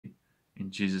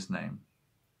In Jesus' name,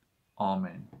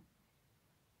 Amen.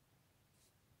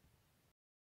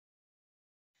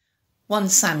 1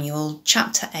 Samuel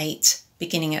chapter 8,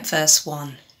 beginning at verse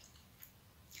 1.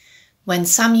 When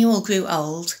Samuel grew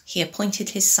old, he appointed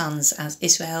his sons as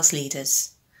Israel's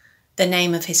leaders. The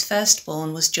name of his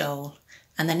firstborn was Joel,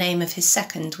 and the name of his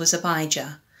second was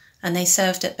Abijah, and they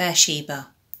served at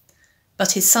Beersheba.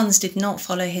 But his sons did not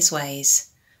follow his ways.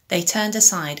 They turned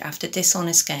aside after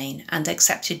dishonest gain and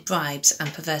accepted bribes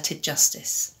and perverted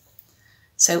justice.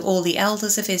 So all the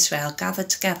elders of Israel gathered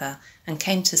together and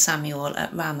came to Samuel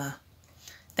at Ramah.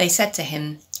 They said to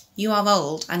him, "You are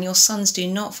old, and your sons do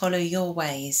not follow your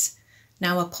ways.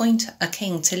 Now appoint a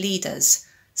king to lead us,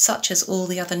 such as all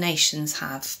the other nations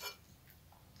have."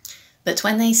 But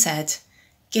when they said,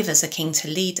 "Give us a king to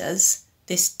lead us,"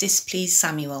 this displeased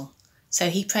Samuel. So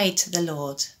he prayed to the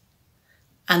Lord.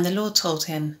 And the Lord told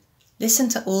him, "Listen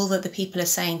to all that the people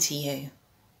are saying to you.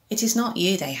 It is not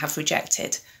you they have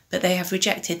rejected, but they have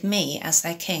rejected me as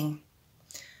their king.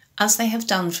 As they have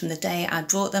done from the day I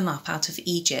brought them up out of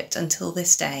Egypt until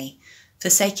this day,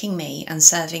 forsaking me and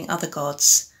serving other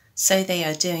gods, so they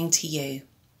are doing to you.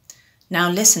 Now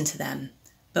listen to them,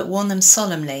 but warn them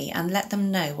solemnly and let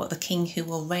them know what the king who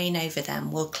will reign over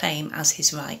them will claim as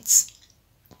his rights."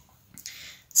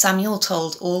 Samuel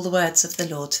told all the words of the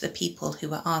Lord to the people who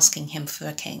were asking him for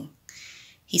a king.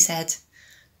 He said,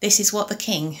 "This is what the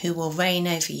king who will reign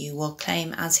over you will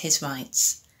claim as his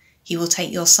rights. He will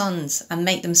take your sons and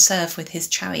make them serve with his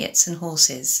chariots and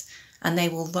horses, and they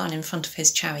will run in front of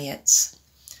his chariots.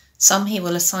 Some he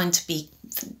will assign to be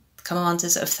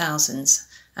commanders of thousands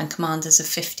and commanders of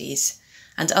 50s,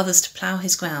 and others to plough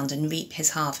his ground and reap his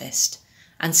harvest,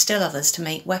 and still others to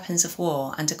make weapons of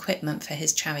war and equipment for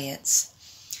his chariots.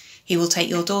 He will take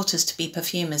your daughters to be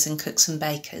perfumers and cooks and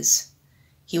bakers.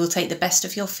 He will take the best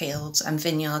of your fields and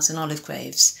vineyards and olive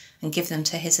groves and give them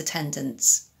to his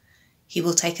attendants. He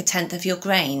will take a tenth of your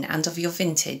grain and of your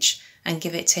vintage and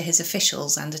give it to his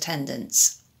officials and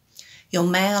attendants. Your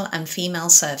male and female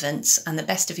servants and the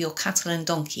best of your cattle and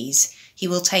donkeys he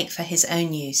will take for his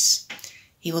own use.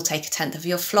 He will take a tenth of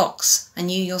your flocks, and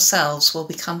you yourselves will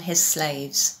become his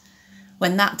slaves.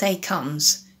 When that day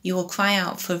comes, you will cry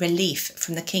out for relief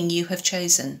from the king you have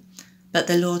chosen, but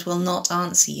the Lord will not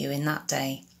answer you in that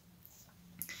day."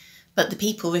 But the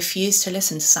people refused to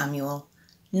listen to Samuel.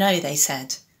 "No," they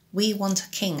said, "we want a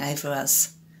king over us.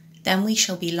 Then we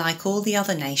shall be like all the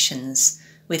other nations,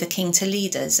 with a king to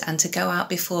lead us and to go out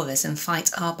before us and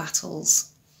fight our battles."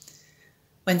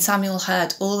 When Samuel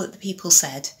heard all that the people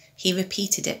said, he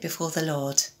repeated it before the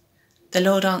Lord. The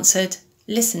Lord answered,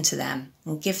 "Listen to them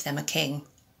and give them a king."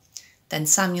 Then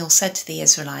Samuel said to the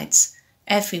Israelites,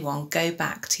 "Everyone go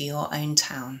back to your own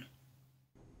town."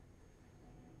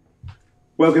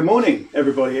 Well, good morning,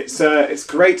 everybody. It's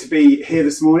great to be here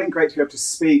this morning. Great to be able to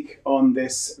speak on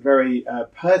this very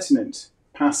pertinent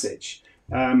passage.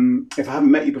 If I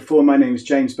haven't met you before, my name is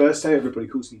James Burstow. Everybody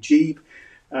calls me Jeeb.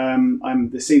 I'm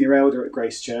the senior elder at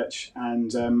Grace Church,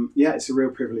 and it's a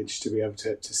real privilege to be able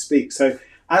to speak. So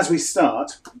as we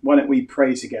start, why don't we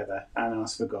pray together and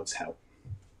ask for God's help.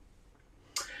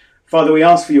 Father, we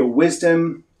ask for your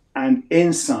wisdom and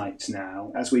insight now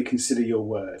as we consider your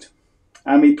word.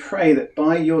 And we pray that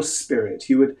by your Spirit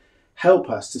you would help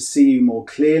us to see you more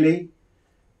clearly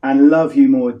and love you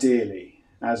more dearly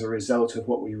as a result of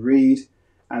what we read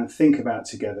and think about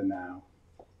together now.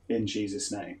 In Jesus'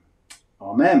 name.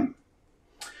 Amen.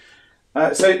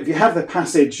 So if you have the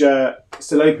passage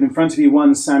still open in front of you,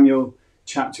 1 Samuel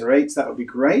chapter 8, that would be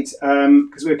great,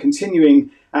 because we're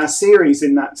continuing our series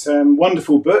in that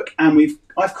wonderful book, and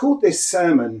I've called this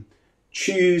sermon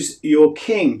Choose Your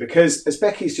King, because as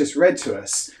Becky's just read to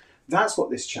us, that's what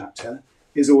this chapter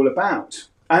is all about.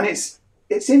 And it's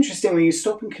interesting when you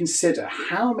stop and consider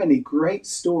how many great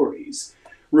stories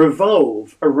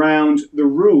revolve around the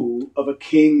rule of a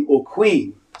king or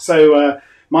queen. So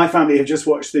my family have just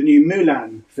watched the new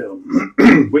Mulan film,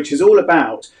 which is all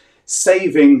about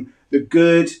saving the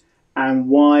good and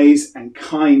wise and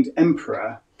kind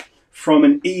emperor from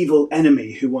an evil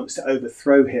enemy who wants to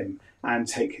overthrow him and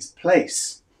take his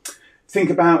place. Think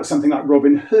about something like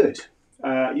Robin Hood.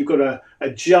 You've got a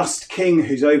just king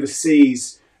who's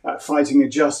overseas fighting a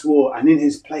just war, and in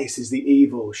his place is the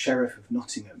evil Sheriff of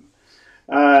Nottingham.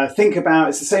 Think about,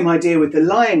 it's the same idea with the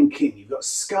Lion King. You've got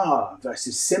Scar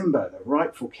versus Simba, the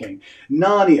rightful king.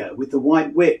 Narnia with the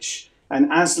White Witch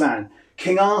and Aslan.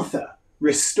 King Arthur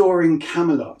restoring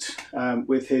Camelot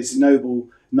with his noble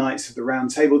Knights of the Round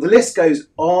Table. The list goes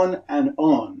on and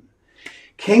on.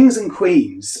 Kings and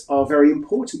queens are very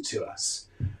important to us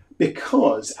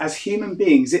because as human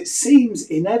beings, it seems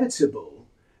inevitable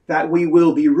that we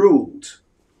will be ruled.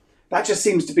 That just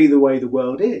seems to be the way the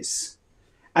world is.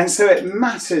 And so it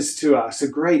matters to us a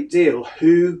great deal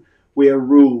who we are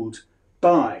ruled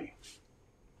by.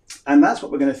 And that's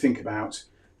what we're going to think about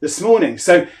this morning.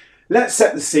 So let's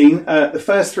set the scene. The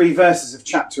first 3 verses of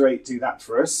chapter 8 do that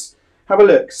for us. Have a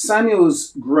look.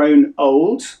 Samuel's grown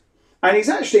old, and he's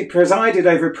actually presided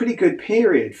over a pretty good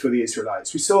period for the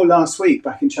Israelites. We saw last week,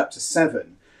 back in chapter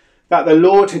 7, that the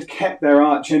Lord had kept their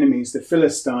arch enemies, the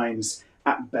Philistines,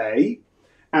 at bay,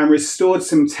 and restored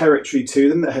some territory to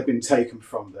them that had been taken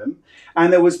from them.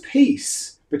 And there was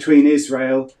peace between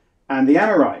Israel and the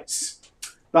Amorites.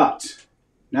 But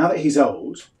now that he's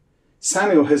old,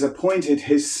 Samuel has appointed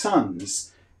his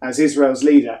sons as Israel's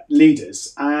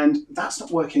leaders, and that's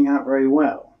not working out very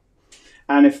well.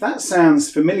 And if that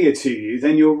sounds familiar to you,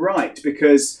 then you're right,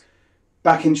 because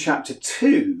back in chapter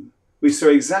 2, we saw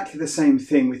exactly the same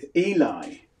thing with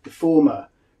Eli, the former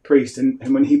priest, and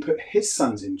when he put his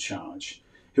sons in charge,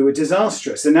 who were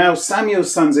disastrous. And now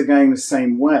Samuel's sons are going the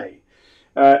same way.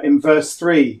 In verse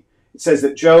 3, it says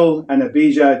that Joel and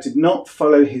Abijah did not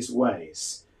follow his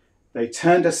ways. They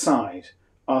turned aside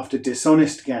after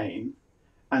dishonest gain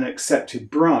and accepted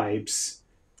bribes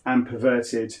and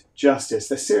perverted justice.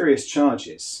 They're serious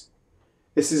charges.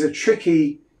 This is a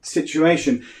tricky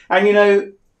situation. And you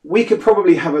know, we could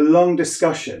probably have a long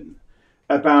discussion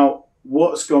about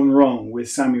what's gone wrong with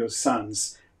Samuel's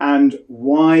sons and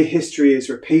why history is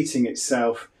repeating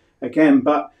itself again.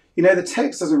 But, you know, the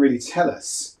text doesn't really tell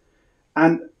us.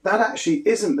 And that actually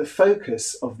isn't the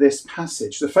focus of this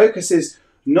passage. The focus is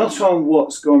not on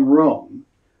what's gone wrong,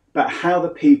 but how the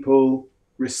people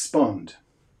respond.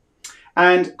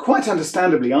 And quite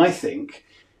understandably, I think,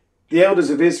 the elders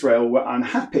of Israel were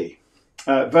unhappy.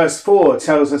 Verse 4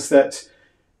 tells us that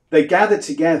they gathered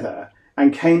together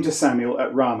and came to Samuel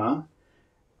at Ramah,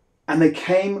 and they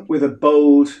came with a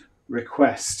bold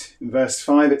request. In verse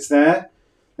 5, it's there.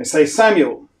 They say,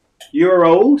 Samuel, you are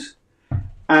old,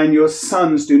 and your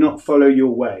sons do not follow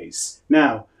your ways.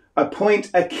 Now, appoint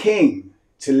a king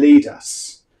to lead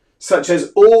us, such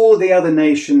as all the other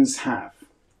nations have.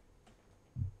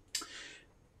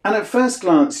 And at first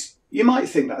glance, you might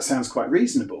think that sounds quite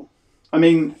reasonable. I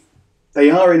mean, they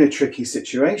are in a tricky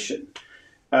situation.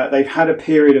 They've had a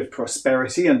period of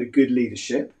prosperity under good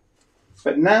leadership,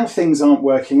 but now things aren't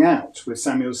working out with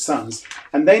Samuel's sons,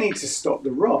 and they need to stop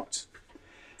the rot.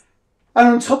 And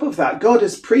on top of that, God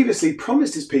has previously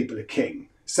promised his people a king.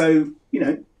 So, you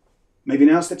know, maybe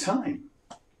now's the time.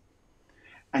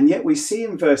 And yet we see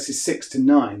in verses 6 to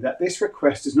 9 that this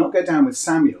request does not go down with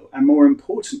Samuel, and more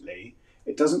importantly,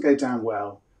 it doesn't go down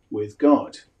well with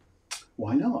God.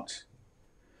 Why not?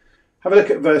 Have a look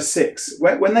at verse 6.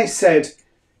 When they said,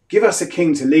 give us a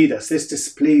king to lead us, this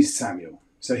displeased Samuel.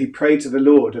 So he prayed to the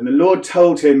Lord, and the Lord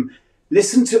told him,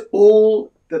 listen to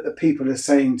all that the people are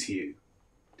saying to you.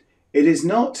 It is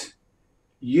not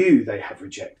you they have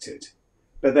rejected,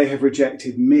 but they have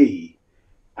rejected me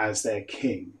as their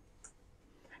king.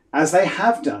 As they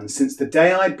have done since the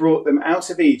day I brought them out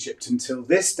of Egypt until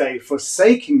this day,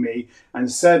 forsaking me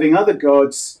and serving other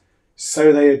gods,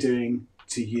 so they are doing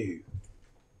to you.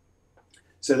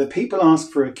 So the people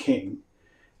ask for a king,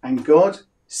 and God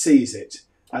sees it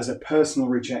as a personal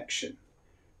rejection,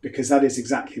 because that is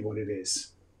exactly what it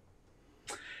is.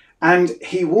 And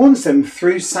he warns them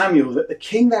through Samuel that the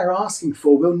king they're asking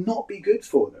for will not be good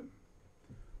for them.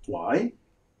 Why?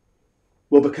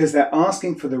 Well, because they're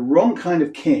asking for the wrong kind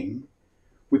of king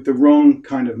with the wrong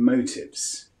kind of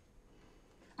motives.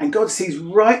 And God sees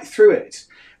right through it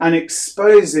and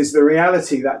exposes the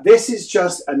reality that this is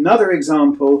just another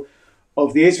example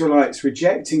of the Israelites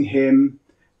rejecting him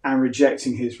and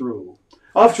rejecting his rule.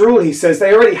 After all, he says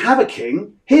they already have a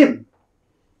king, him,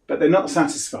 but they're not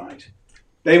satisfied.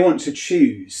 They want to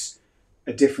choose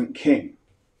a different king.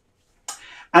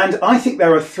 And I think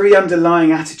there are 3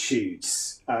 underlying attitudes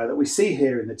that we see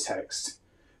here in the text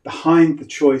behind the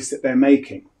choice that they're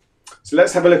making. So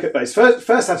let's have a look at those.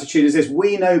 First attitude is this: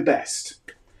 we know best.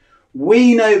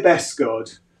 We know best,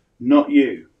 God, not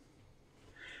you.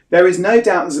 There is no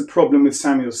doubt there's a problem with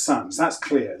Samuel's sons. That's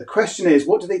clear. The question is,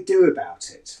 what do they do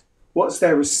about it? What's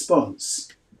their response?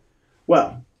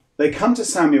 Well, they come to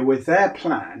Samuel with their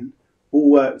plan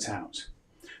all worked out.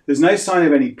 There's no sign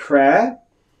of any prayer.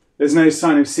 There's no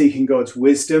sign of seeking God's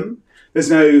wisdom. There's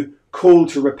no call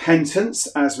to repentance,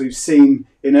 as we've seen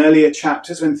in earlier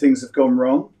chapters when things have gone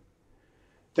wrong.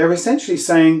 They're essentially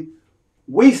saying,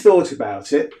 we've thought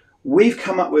about it, we've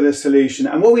come up with a solution,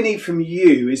 and what we need from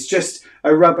you is just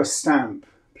a rubber stamp,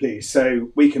 please,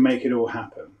 so we can make it all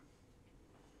happen.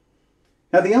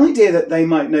 Now, the idea that they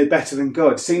might know better than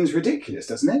God seems ridiculous,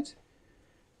 doesn't it?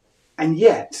 And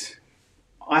yet,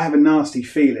 I have a nasty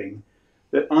feeling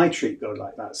that I treat God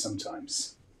like that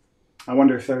sometimes. I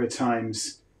wonder if there are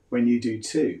times when you do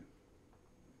too.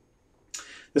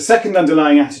 The second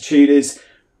underlying attitude is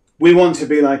we want to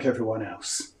be like everyone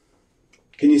else.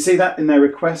 Can you see that in their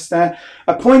request there?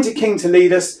 Appoint a king to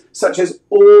lead us, such as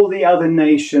all the other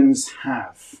nations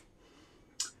have.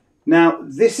 Now,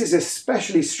 this is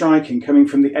especially striking coming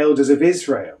from the elders of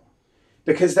Israel,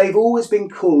 because they've always been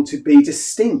called to be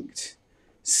distinct,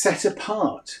 set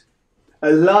apart,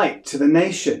 a light to the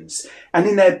nations. And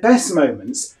in their best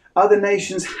moments, other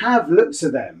nations have looked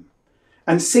to them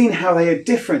and seen how they are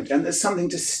different, and there's something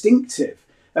distinctive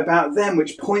about them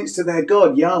which points to their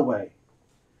God, Yahweh.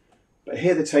 But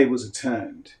here the tables are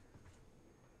turned.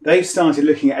 They've started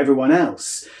looking at everyone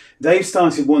else. They've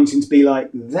started wanting to be like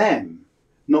them,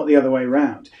 not the other way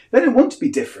around. They don't want to be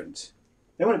different.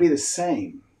 They want to be the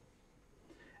same.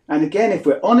 And again, if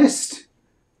we're honest,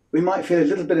 we might feel a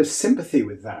little bit of sympathy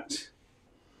with that.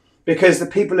 Because the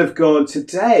people of God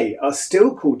today are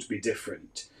still called to be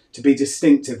different, to be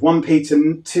distinctive. 1 Peter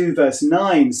 2 verse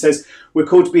 9 says we're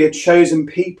called to be a chosen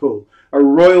people, a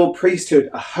royal priesthood,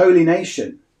 a holy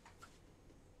nation.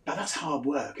 Now that's hard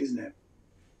work, isn't it?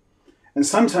 And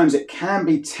sometimes it can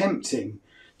be tempting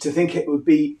to think it would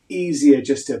be easier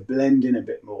just to blend in a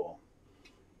bit more,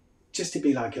 just to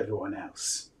be like everyone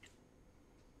else.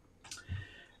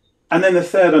 And then the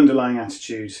third underlying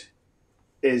attitude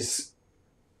is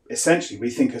essentially we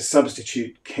think a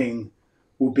substitute king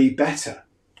will be better.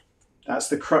 That's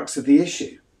the crux of the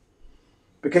issue.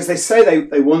 Because they say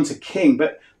they want a king,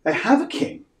 but they have a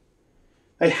king.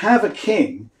 They have a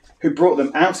king who brought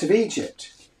them out of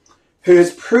Egypt, who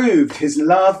has proved his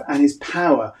love and his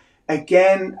power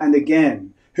again and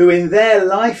again, who in their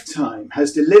lifetime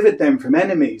has delivered them from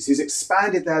enemies, who's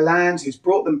expanded their lands, who's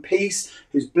brought them peace,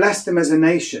 who's blessed them as a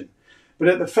nation. But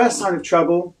at the first sign of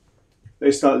trouble,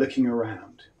 they start looking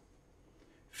around,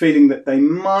 feeling that they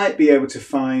might be able to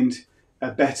find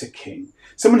a better king,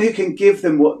 someone who can give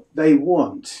them what they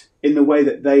want in the way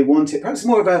that they want it, perhaps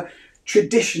more of a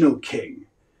traditional king,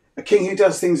 a king who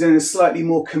does things in a slightly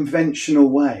more conventional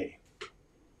way.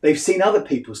 They've seen other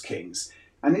people's kings,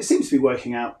 and it seems to be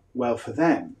working out well for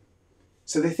them.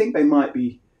 So they think they might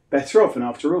be better off, and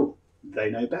after all,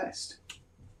 they know best.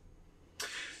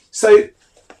 So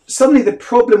suddenly the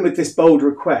problem with this bold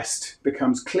request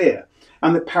becomes clear,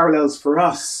 and the parallels for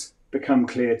us become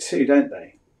clear too, don't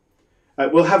they?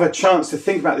 We'll have a chance to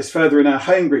think about this further in our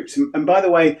home groups. And by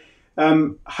the way,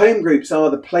 home groups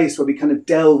are the place where we kind of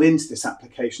delve into this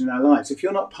application in our lives. If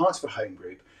you're not part of a home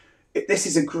group, this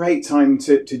is a great time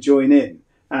to join in,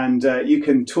 and you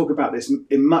can talk about this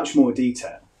in much more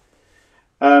detail.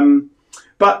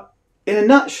 But in a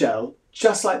nutshell,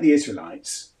 just like the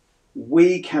Israelites,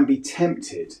 we can be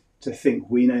tempted to think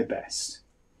we know best.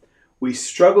 We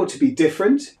struggle to be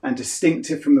different and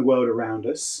distinctive from the world around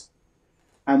us,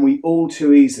 and we all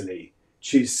too easily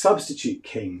choose substitute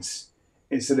kings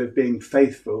instead of being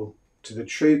faithful to the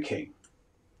true king.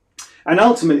 And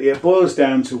ultimately it boils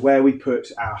down to where we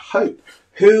put our hope.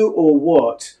 Who or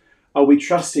what are we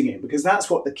trusting in? Because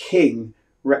that's what the king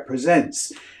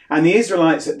represents. And the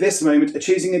Israelites at this moment are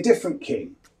choosing a different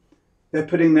king. They're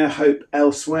putting their hope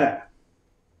elsewhere.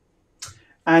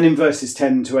 And in verses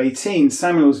 10 to 18,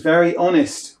 Samuel's very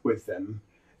honest with them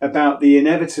about the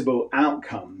inevitable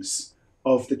outcomes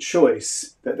of the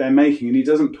choice that they're making, and he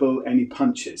doesn't pull any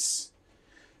punches.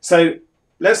 So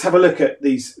let's have a look at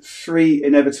these three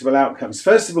inevitable outcomes.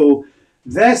 First of all,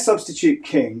 their substitute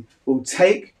king will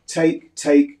take.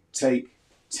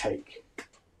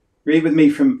 Read with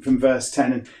me from verse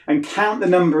 10 and count the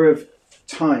number of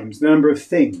times, the number of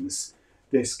things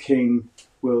this king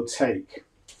will take.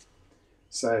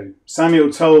 So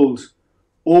Samuel told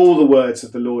all the words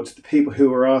of the Lord to the people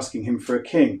who were asking him for a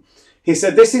king. He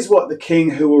said, "This is what the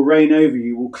king who will reign over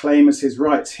you will claim as his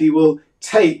rights. He will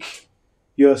take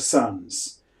your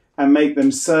sons and make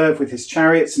them serve with his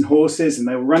chariots and horses, and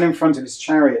they will run in front of his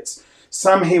chariots.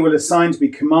 Some he will assign to be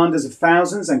commanders of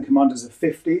thousands and commanders of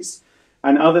 50s,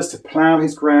 and others to plough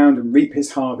his ground and reap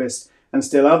his harvest, and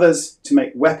still others to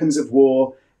make weapons of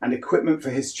war and equipment for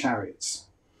his chariots.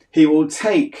 He will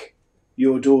take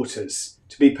your daughters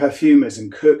to be perfumers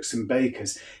and cooks and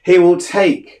bakers. He will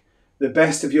take the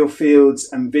best of your fields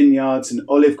and vineyards and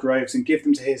olive groves and give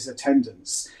them to his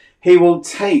attendants. He will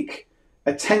take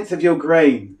 1/10 of your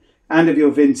grain and of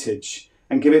your vintage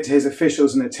and give it to his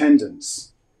officials and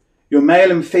attendants. Your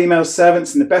male and female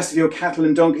servants and the best of your cattle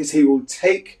and donkeys he will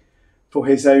take for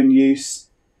his own use,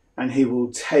 and he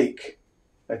will take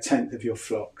 1/10 of your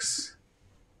flocks,"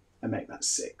 and make that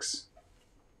 6.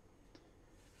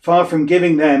 Far from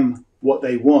giving them what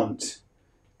they want,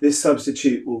 this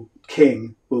substitute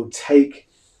king will take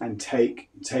and take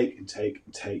and take and take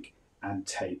and take and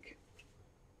take.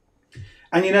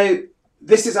 And you know,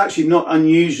 this is actually not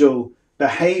unusual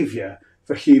behaviour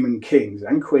for human kings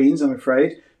and queens, I'm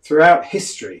afraid, throughout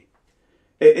history.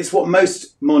 It's what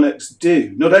most monarchs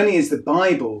do. Not only is the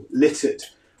Bible littered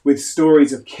with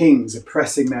stories of kings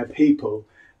oppressing their people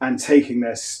and taking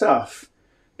their stuff,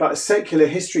 but secular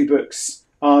history books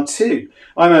are too.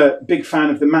 I'm a big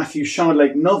fan of the Matthew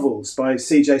Shardlake novels by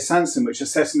C.J. Sansom, which are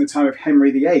set in the time of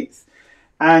Henry VIII.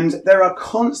 And there are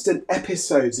constant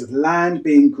episodes of land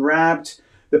being grabbed,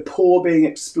 the poor being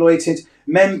exploited,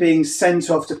 men being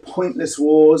sent off to pointless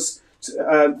wars,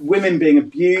 women being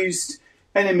abused,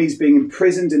 enemies being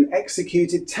imprisoned and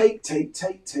executed. Take, take,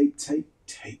 take, take, take,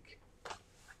 take.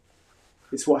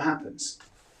 It's what happens.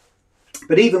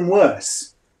 But even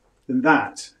worse than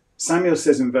that, Samuel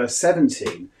says in verse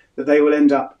 17 that they will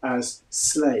end up as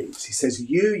slaves. He says,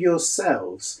 you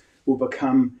yourselves will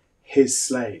become his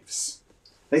slaves.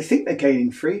 They think they're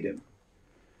gaining freedom.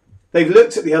 They've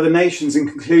looked at the other nations and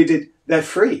concluded they're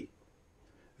free.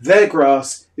 Their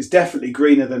grass is definitely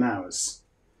greener than ours.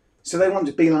 So they want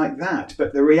to be like that.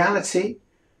 But the reality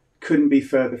couldn't be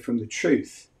further from the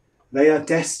truth. They are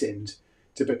destined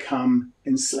to become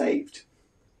enslaved.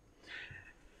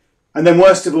 And then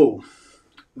worst of all,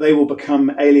 they will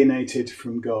become alienated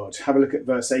from God. Have a look at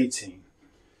verse 18.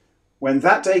 When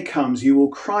that day comes, you will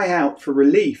cry out for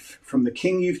relief from the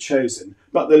king you've chosen,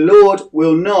 but the Lord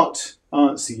will not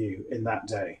answer you in that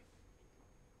day.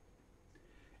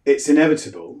 It's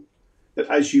inevitable that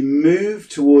as you move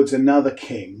towards another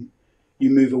king, you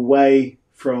move away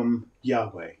from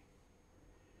Yahweh.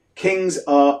 Kings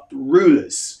are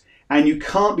rulers, and you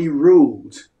can't be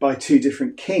ruled by two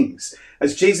different kings.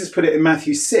 As Jesus put it in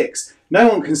Matthew 6, no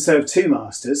one can serve two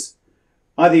masters.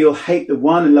 Either you'll hate the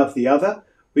one and love the other,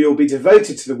 or you'll be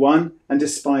devoted to the one and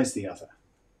despise the other.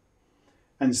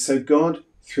 And so God,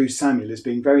 through Samuel, is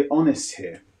being very honest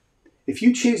here. If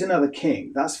you choose another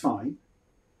king, that's fine,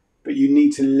 but you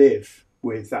need to live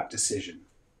with that decision.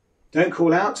 Don't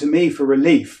call out to me for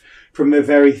relief from the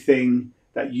very thing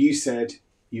that you said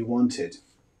you wanted.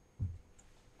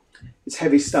 It's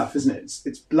heavy stuff, isn't it?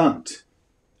 It's blunt,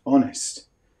 honest.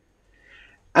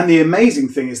 And the amazing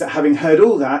thing is that having heard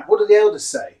all that, what do the elders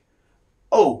say?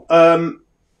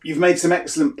 You've made some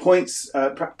excellent points.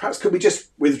 Perhaps could we just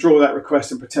withdraw that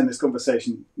request and pretend this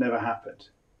conversation never happened?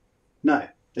 No,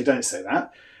 they don't say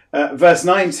that. Verse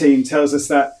 19 tells us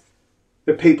that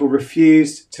the people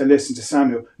refused to listen to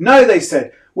Samuel. No, they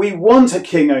said, we want a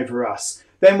king over us.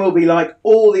 Then we'll be like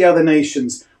all the other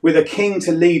nations, with a king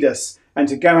to lead us and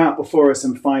to go out before us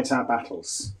and fight our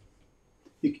battles.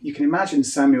 You can imagine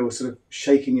Samuel sort of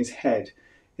shaking his head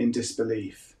in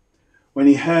disbelief. When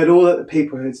he heard all that the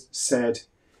people had said,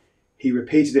 he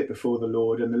repeated it before the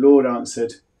Lord, and the Lord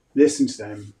answered, listen to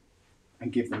them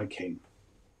and give them a king.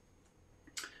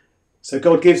 So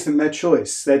God gives them their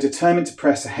choice. They're determined to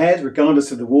press ahead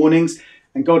regardless of the warnings,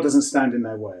 and God doesn't stand in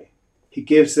their way. He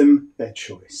gives them their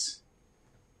choice.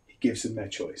 He gives them their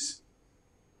choice.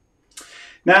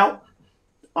 Now,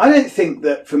 I don't think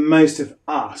that for most of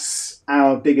us,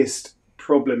 our biggest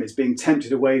problem is being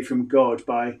tempted away from God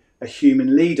by a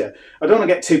human leader. I don't want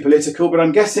to get too political, but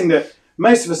I'm guessing that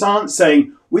most of us aren't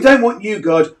saying, we don't want you,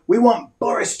 God, we want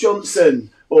Boris Johnson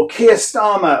or Keir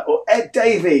Starmer or Ed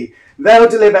Davey. They'll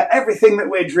deliver everything that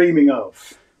we're dreaming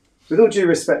of. With all due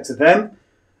respect to them,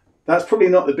 that's probably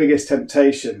not the biggest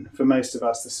temptation for most of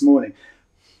us this morning.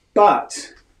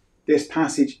 But this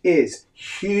passage is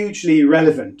hugely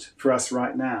relevant for us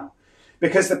right now,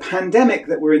 because the pandemic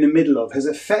that we're in the middle of has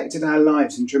affected our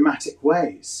lives in dramatic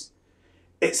ways.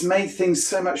 It's made things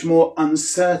so much more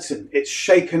uncertain. It's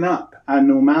shaken up our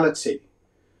normality.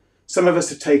 Some of us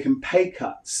have taken pay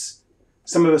cuts.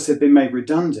 Some of us have been made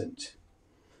redundant.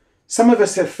 Some of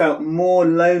us have felt more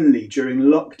lonely during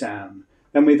lockdown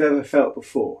than we've ever felt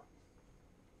before.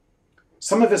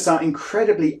 Some of us are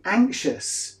incredibly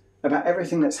anxious about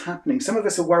everything that's happening. Some of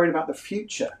us are worried about the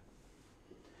future.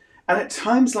 And at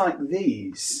times like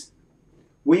these,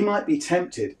 we might be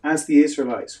tempted, as the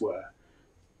Israelites were,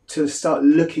 to start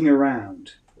looking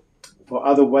around for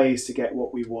other ways to get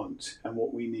what we want and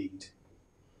what we need.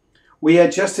 We are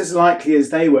just as likely as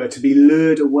they were to be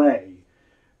lured away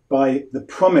by the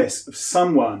promise of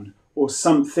someone or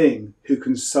something who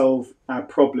can solve our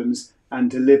problems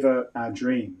and deliver our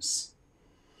dreams.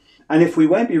 And if we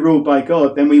won't be ruled by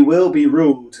God, then we will be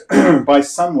ruled by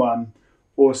someone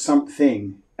or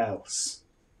something else.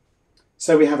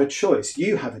 So we have a choice.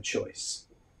 You have a choice.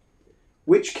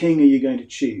 Which king are you going to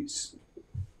choose?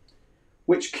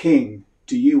 Which king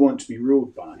do you want to be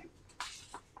ruled by?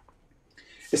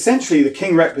 Essentially, the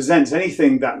king represents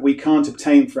anything that we can't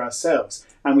obtain for ourselves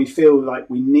and we feel like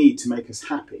we need to make us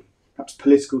happy. Perhaps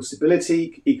political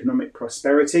stability, economic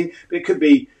prosperity, but it could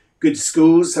be good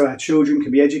schools so our children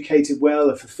can be educated well,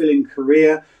 a fulfilling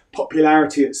career,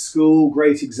 popularity at school,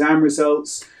 great exam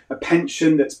results, a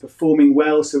pension that's performing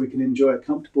well so we can enjoy a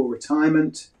comfortable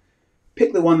retirement.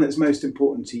 Pick the one that's most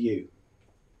important to you.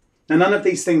 Now, none of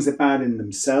these things are bad in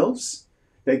themselves.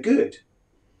 They're good.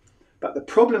 But the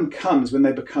problem comes when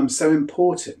they become so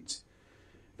important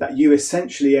that you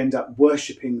essentially end up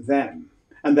worshipping them.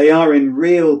 And they are, in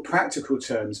real practical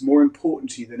terms, more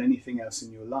important to you than anything else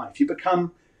in your life. You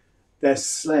become their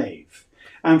slave.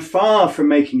 And far from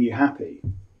making you happy,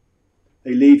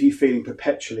 they leave you feeling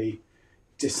perpetually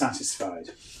dissatisfied.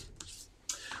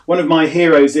 One of my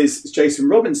heroes is Jason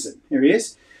Robinson. Here he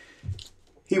is.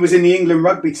 He was in the England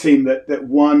rugby team that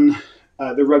won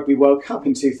the Rugby World Cup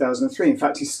in 2003. In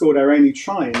fact, he scored our only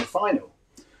try in the final.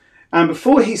 And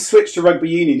before he switched to rugby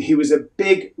union, he was a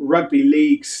big rugby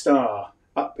league star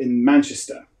up in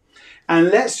Manchester. And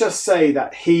let's just say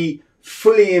that he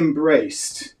fully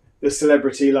embraced the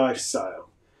celebrity lifestyle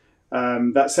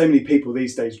that so many people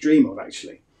these days dream of,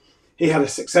 actually. He had a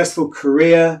successful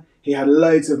career, he had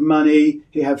loads of money,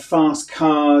 he had fast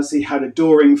cars, he had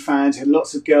adoring fans, he had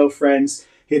lots of girlfriends,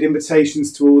 he had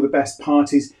invitations to all the best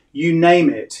parties. You name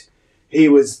it, he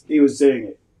was doing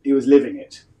it. He was living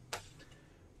it.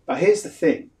 But here's the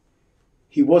thing.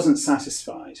 He wasn't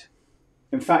satisfied.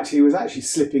 In fact, he was actually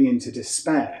slipping into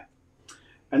despair.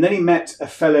 And then he met a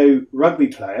fellow rugby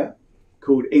player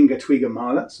called Inga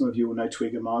Twigamala. Some of you will know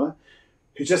Twigamala,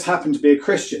 who just happened to be a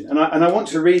Christian. And I want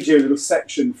to read you a little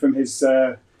section from his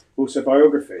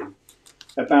autobiography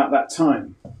about that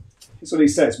time. Here's what he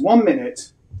says. 1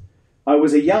 minute, I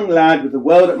was a young lad with the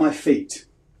world at my feet.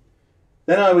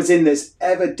 Then I was in this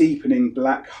ever-deepening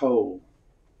black hole,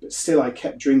 but still I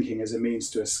kept drinking as a means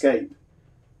to escape.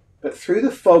 But through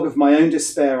the fog of my own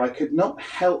despair, I could not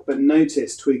help but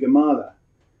notice Twigamala.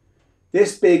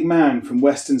 This big man from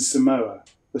Western Samoa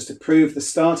was to prove the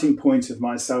starting point of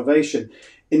my salvation.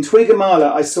 In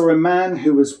Twigamala, I saw a man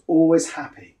who was always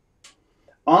happy.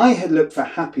 I had looked for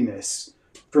happiness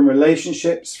from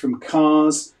relationships, from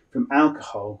cars, from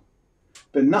alcohol,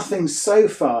 but nothing so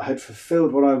far had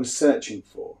fulfilled what I was searching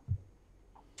for.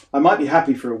 I might be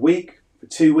happy for a week, for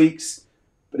 2 weeks,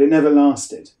 but it never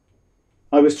lasted.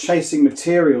 I was chasing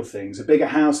material things, a bigger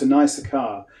house, a nicer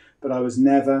car, but I was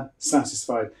never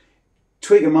satisfied.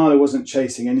 Twigamala wasn't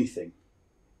chasing anything.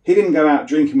 He didn't go out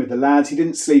drinking with the lads, he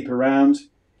didn't sleep around,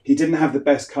 he didn't have the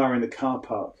best car in the car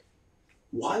park.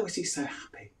 Why was he so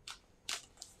happy?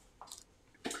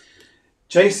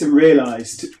 Jason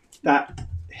realised that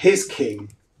his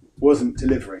king wasn't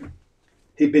delivering.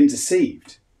 He'd been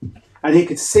deceived. And he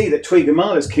could see that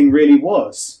Twigamala's king really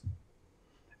was.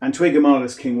 And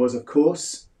Twigamala's king was, of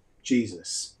course,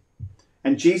 Jesus.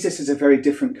 And Jesus is a very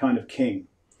different kind of king.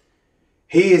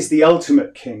 He is the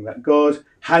ultimate king that God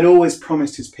had always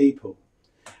promised his people.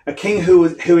 A king who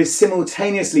is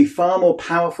simultaneously far more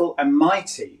powerful and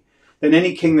mighty than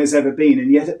any king there's ever been,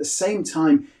 and yet at the same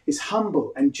time is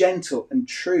humble and gentle and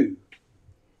true.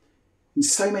 In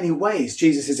so many ways,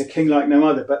 Jesus is a king like no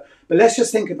other. But let's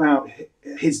just think about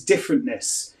his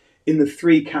differentness in the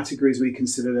three categories we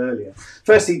considered earlier.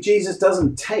 Firstly, Jesus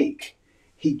doesn't take,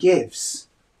 he gives.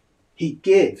 He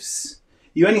gives.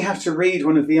 You only have to read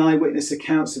one of the eyewitness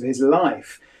accounts of his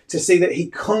life to see that he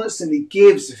constantly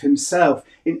gives of himself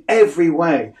in every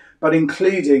way, but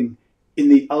including in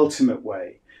the ultimate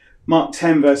way. Mark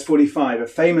 10 verse 45, a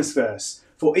famous verse.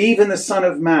 For even the Son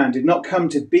of Man did not come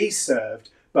to be served,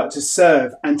 but to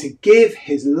serve and to give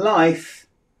his life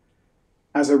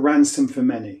as a ransom for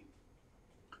many.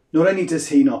 Not only does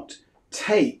he not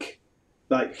take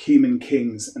like human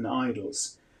kings and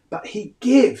idols, but he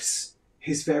gives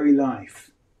his very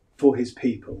life for his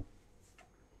people.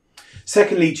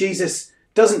 Secondly, Jesus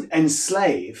doesn't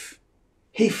enslave,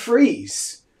 he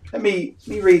frees. Let me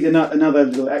read another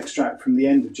little extract from the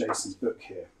end of Jason's book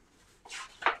here.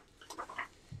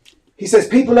 He says,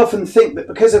 people often think that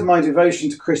because of my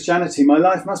devotion to Christianity, my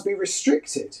life must be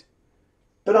restricted.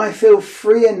 But I feel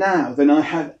freer now than I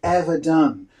have ever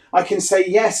done. I can say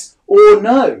yes or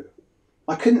no.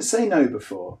 I couldn't say no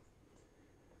before.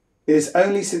 It is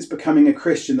only since becoming a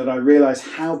Christian that I realised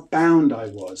how bound I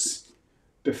was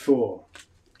before.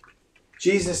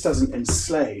 Jesus doesn't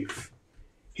enslave.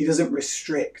 He doesn't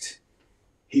restrict.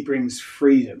 He brings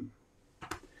freedom.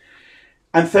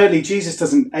 And thirdly, Jesus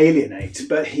doesn't alienate,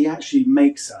 but he actually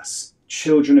makes us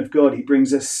children of God. He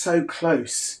brings us so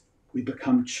close, we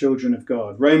become children of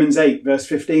God. Romans 8 verse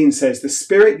 15 says, the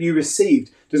Spirit you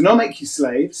received does not make you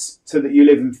slaves so that you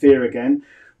live in fear again.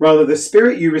 Rather, the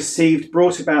Spirit you received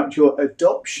brought about your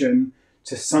adoption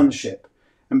to sonship.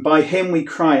 And by him we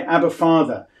cry, Abba,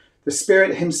 Father. The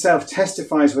Spirit himself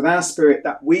testifies with our spirit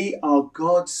that we are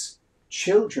God's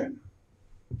children.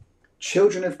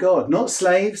 Children of God, not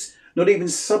slaves, not even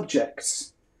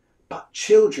subjects, but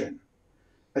children,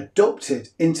 adopted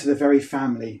into the very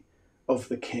family of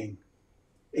the King.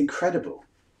 Incredible.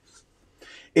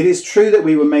 It is true that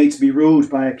we were made to be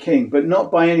ruled by a king, but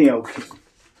not by any old king.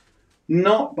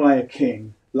 Not by a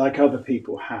king like other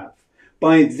people have.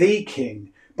 By the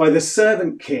King, by the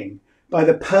servant king, by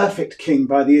the perfect king,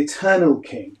 by the eternal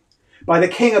king, by the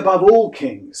king above all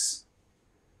kings.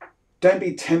 Don't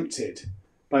be tempted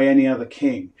by any other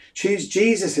king. Choose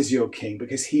Jesus as your king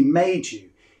because he made you,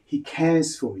 he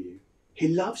cares for you, he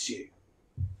loves you.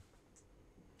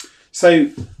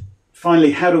 So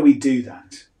finally, how do we do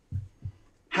that?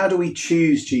 How do we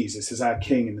choose Jesus as our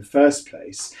king in the first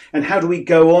place? And how do we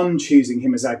go on choosing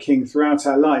him as our king throughout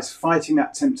our lives, fighting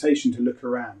that temptation to look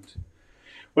around?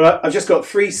 Well, I've just got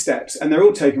 3 steps, and they're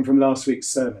all taken from last week's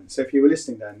sermon. So if you were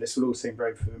listening then, this will all seem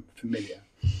very familiar.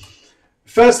 The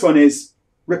first one is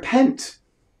repent.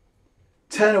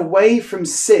 Turn away from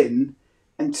sin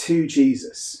and to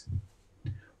Jesus.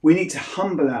 We need to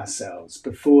humble ourselves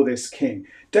before this king.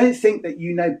 Don't think that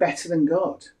you know better than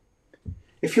God.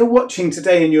 If you're watching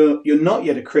today and you're not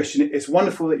yet a Christian, it's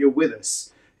wonderful that you're with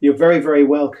us. You're very, very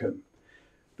welcome.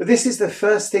 But this is the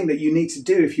first thing that you need to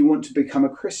do if you want to become a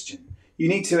Christian. You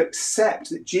need to accept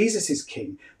that Jesus is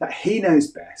king, that he knows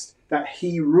best, that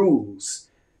he rules,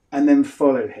 and then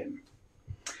follow him.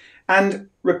 And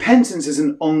repentance is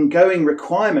an ongoing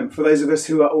requirement for those of us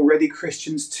who are already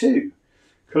Christians too.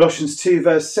 Colossians 2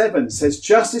 verse 7 says,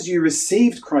 just as you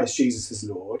received Christ Jesus as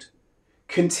Lord,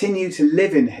 continue to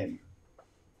live in him.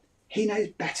 He knows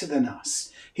better than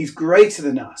us. He's greater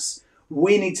than us.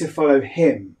 We need to follow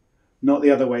him, not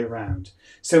the other way around.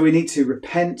 So we need to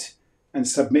repent and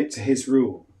submit to his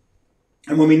rule.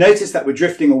 And when we notice that we're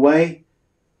drifting away,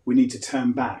 we need to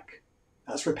turn back.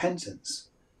 That's repentance.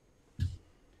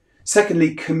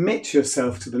 Secondly, commit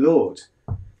yourself to the Lord.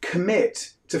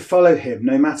 Commit to follow him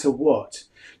no matter what.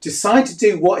 Decide to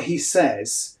do what he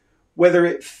says, whether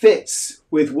it fits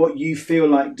with what you feel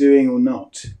like doing or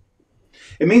not.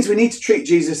 It means we need to treat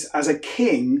Jesus as a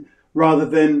king rather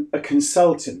than a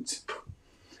consultant.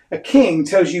 A king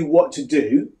tells you what to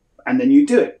do, and then you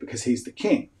do it because he's the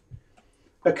king.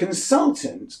 A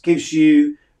consultant gives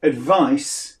you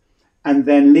advice and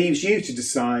then leaves you to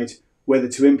decide whether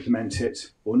to implement it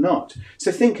or not.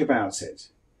 So think about it.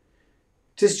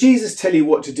 Does Jesus tell you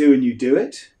what to do and you do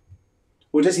it?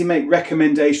 Or does he make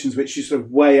recommendations which you sort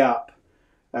of weigh up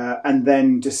and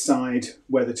then decide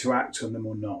whether to act on them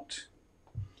or not?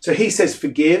 So he says,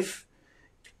 forgive.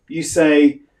 You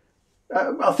say,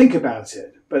 I'll think about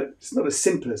it. But it's not as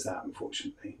simple as that,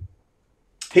 unfortunately.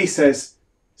 He says,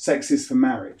 sex is for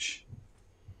marriage.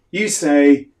 You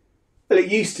say, well,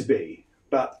 it used to be,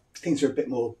 but things are a bit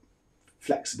more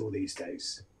flexible these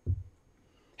days.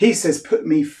 He says, put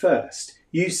me first.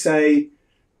 You say,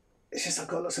 it's just I've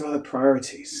got lots of other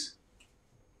priorities.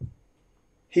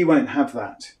 He won't have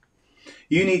that.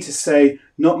 You need to say,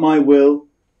 not my will,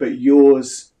 but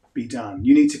yours be done.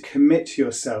 You need to commit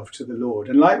yourself to the Lord.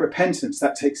 And like repentance,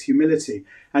 that takes humility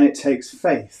and it takes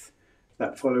faith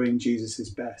that following Jesus is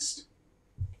best.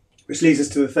 Which leads us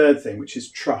to the third thing, which is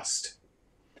trust.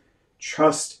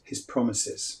 Trust his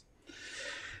promises.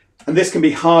 And this can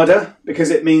be harder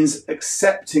because it means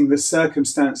accepting the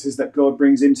circumstances that God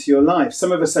brings into your life.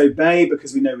 Some of us obey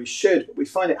because we know we should, but we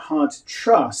find it hard to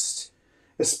trust,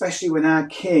 especially when our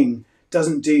king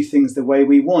doesn't do things the way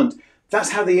we want.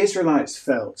 That's how the Israelites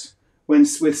felt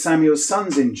with Samuel's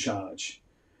sons in charge.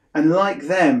 And like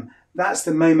them, that's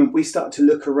the moment we start to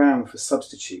look around for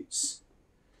substitutes.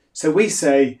 So we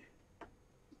say,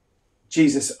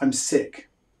 Jesus, I'm sick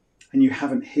and you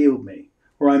haven't healed me.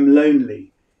 Or I'm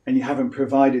lonely and you haven't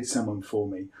provided someone for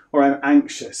me. Or I'm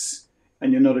anxious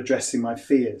and you're not addressing my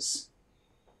fears.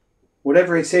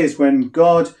 Whatever it is, when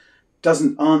God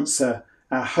doesn't answer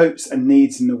our hopes and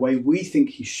needs in the way we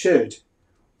think he should,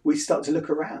 we start to look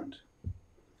around.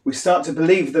 We start to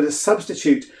believe that a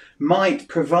substitute might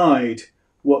provide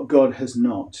what God has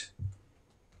not.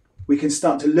 We can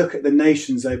start to look at the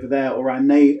nations over there or our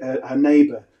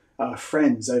neighbour, our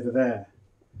friends over there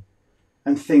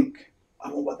and think, I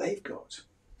want what they've got.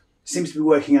 It seems to be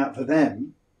working out for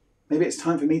them. Maybe it's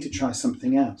time for me to try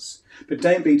something else. But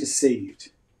don't be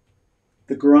deceived.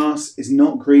 The grass is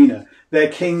not greener. Their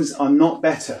kings are not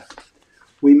better.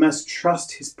 We must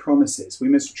trust his promises. We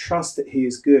must trust that he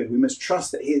is good. We must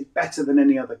trust that he is better than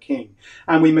any other king.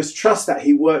 And we must trust that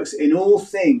he works in all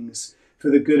things for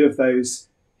the good of those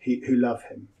who love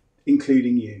him,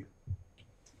 including you.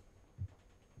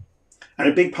 And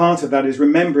a big part of that is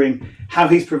remembering how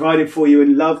he's provided for you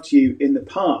and loved you in the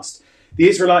past. The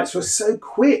Israelites were so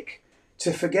quick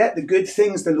to forget the good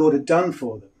things the Lord had done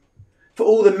for them, for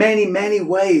all the many, many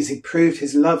ways he proved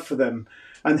his love for them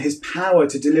and his power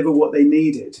to deliver what they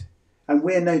needed. And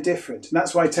we're no different. And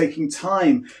that's why taking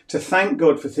time to thank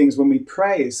God for things when we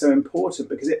pray is so important,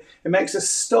 because it makes us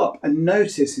stop and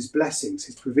notice his blessings,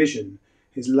 his provision,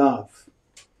 his love.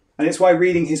 And it's why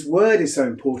reading his word is so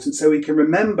important, so we can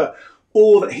remember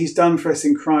all that he's done for us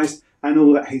in Christ and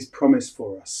all that he's promised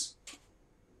for us.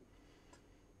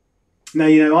 Now,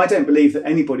 I don't believe that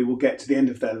anybody will get to the end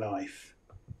of their life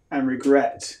and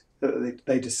regret that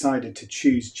they decided to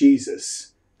choose Jesus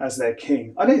as their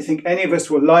king. I don't think any of us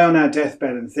will lie on our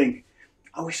deathbed and think,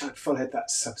 I wish I'd followed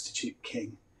that substitute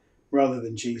king rather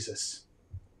than Jesus.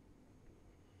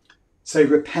 So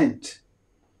repent,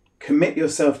 commit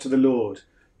yourself to the Lord,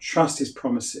 trust his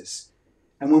promises.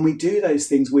 And when we do those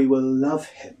things, we will love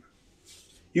him.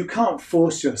 You can't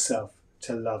force yourself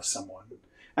to love someone,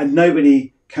 and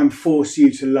nobody can force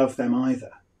you to love them either.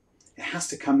 It has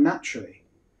to come naturally.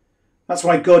 That's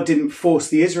why God didn't force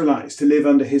the Israelites to live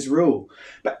under his rule.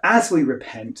 But as we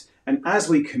repent and as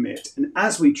we commit and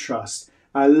as we trust,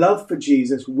 our love for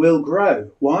Jesus will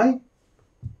grow. Why?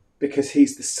 Because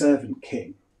he's the servant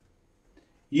king.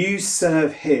 You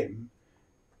serve him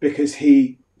because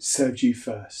he served you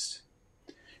first.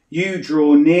 You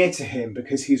draw near to him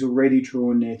because he's already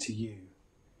drawn near to you.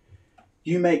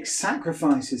 You make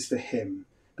sacrifices for him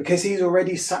because he's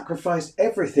already sacrificed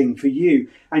everything for you.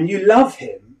 And you love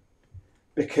him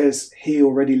because he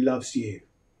already loves you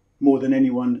more than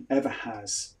anyone ever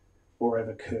has or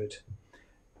ever could.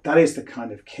 That is the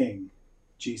kind of king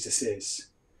Jesus is.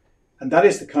 And that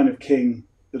is the kind of king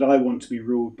that I want to be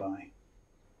ruled by.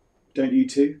 Don't you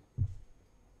too?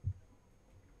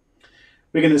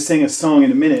 We're going to sing a song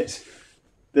in a minute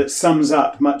that sums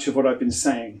up much of what I've been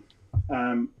saying.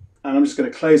 And I'm just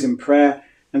going to close in prayer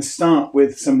and start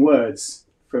with some words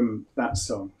from that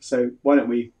song. So why don't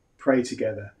we pray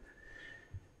together?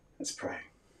 Let's pray.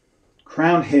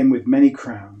 Crown him with many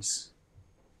crowns,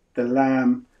 the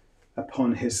Lamb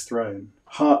upon his throne.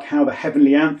 Hark how the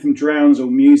heavenly anthem drowns all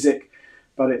music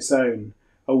but its own.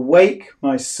 Awake,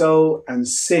 my soul, and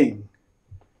sing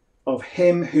of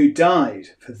him who died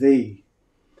for thee,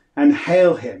 and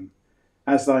hail him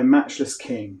as thy matchless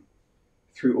King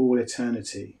through all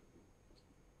eternity.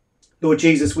 Lord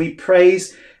Jesus, we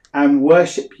praise and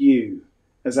worship you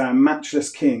as our matchless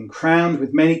King, crowned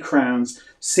with many crowns,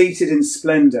 seated in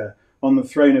splendour on the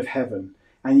throne of heaven,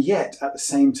 and yet at the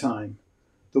same time,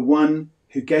 the one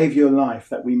who gave your life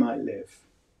that we might live,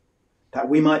 that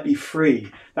we might be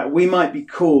free, that we might be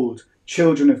called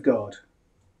children of God.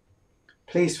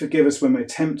 Please forgive us when we're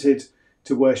tempted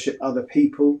to worship other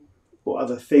people or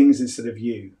other things instead of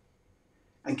you.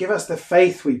 And give us the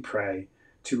faith, we pray,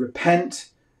 to repent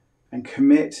and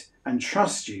commit and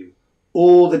trust you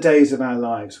all the days of our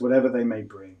lives, whatever they may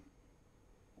bring.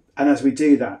 And as we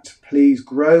do that, please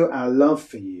grow our love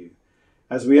for you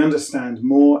as we understand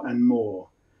more and more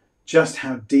just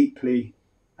how deeply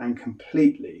and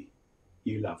completely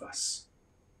you love us.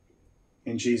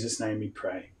 In Jesus' name we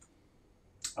pray.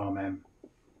 Amen.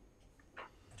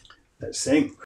 Let's sing.